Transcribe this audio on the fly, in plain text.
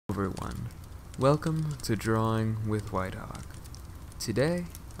Everyone, welcome to Drawing with Whitehawkg. Today,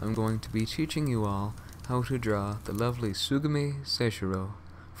 I'm going to be teaching you all how to draw the lovely Tsugumi Seishirou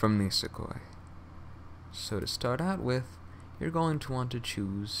from Nisekoi. So to start out with, you're going to want to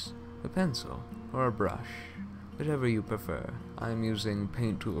choose a pencil or a brush, whichever you prefer. I'm using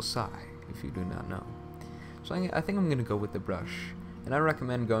Paint Tool Sai, if you do not know. So I think I'm going to go with the brush, and I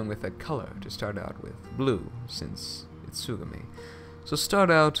recommend going with a color to start out with, blue, since it's Tsugumi. So start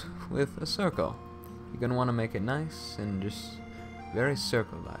out with a circle. You're going to want to make it nice and just very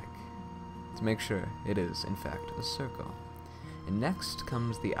circle-like, to make sure it is, in fact, a circle. And next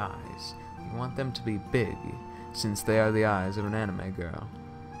comes the eyes. You want them to be big, since they are the eyes of an anime girl.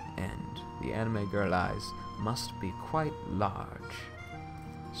 And the anime girl eyes must be quite large.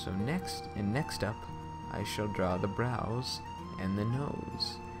 So next up, I shall draw the brows and the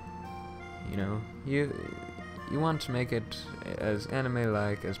nose. You know, you want to make it as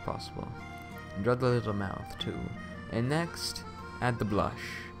anime-like as possible. And draw the little mouth, too. And next, add the blush.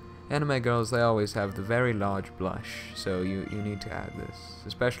 Anime girls, they always have the very large blush, so you need to add this,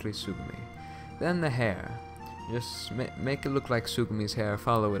 especially Tsugumi. Then the hair. Just make it look like Tsugumi's hair,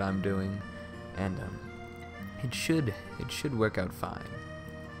 follow what I'm doing, and it should work out fine.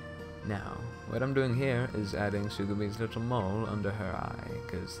 Now, what I'm doing here is adding Tsugumi's little mole under her eye,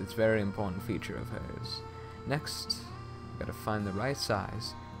 because it's a very important feature of hers. Next, gotta find the right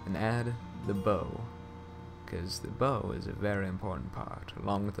size and add the bow, because the bow is a very important part,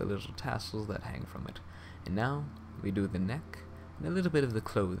 along with the little tassels that hang from it. And now, we do the neck and a little bit of the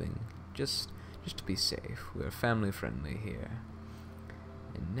clothing, just to be safe. We're family friendly here.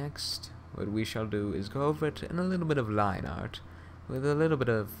 And next, what we shall do is go over it in a little bit of line art, with a little bit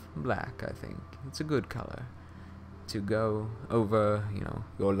of black, I think. It's a good color to go over,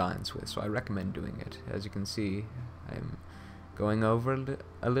 your lines with, so I recommend doing it. As you can see, I'm going over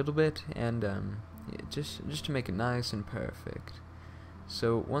a little bit, and just to make it nice and perfect.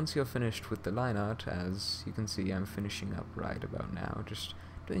 So once you're finished with the line art, as you can see, I'm finishing up right about now, just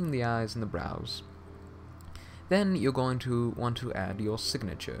doing the eyes and the brows. Then you're going to want to add your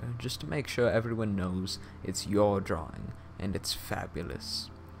signature, just to make sure everyone knows it's your drawing, and it's fabulous.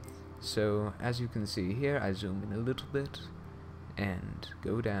 So, as you can see here, I zoom in a little bit, and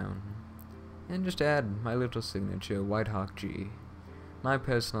go down, and just add my little signature, Whitehawkg. My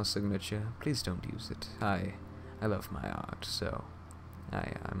personal signature. Please don't use it. I love my art, so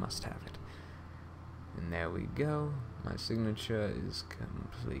I must have it. And there we go. My signature is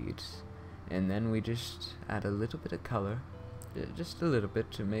complete. And then we just add a little bit of color, just a little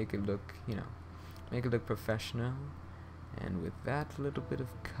bit, to make it look, make it look professional. And with that little bit of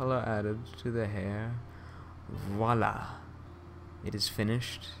color added to the hair, voila! It is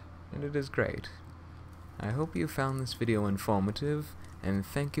finished, and it is great. I hope you found this video informative, and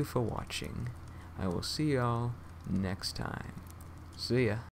thank you for watching. I will see y'all next time. See ya!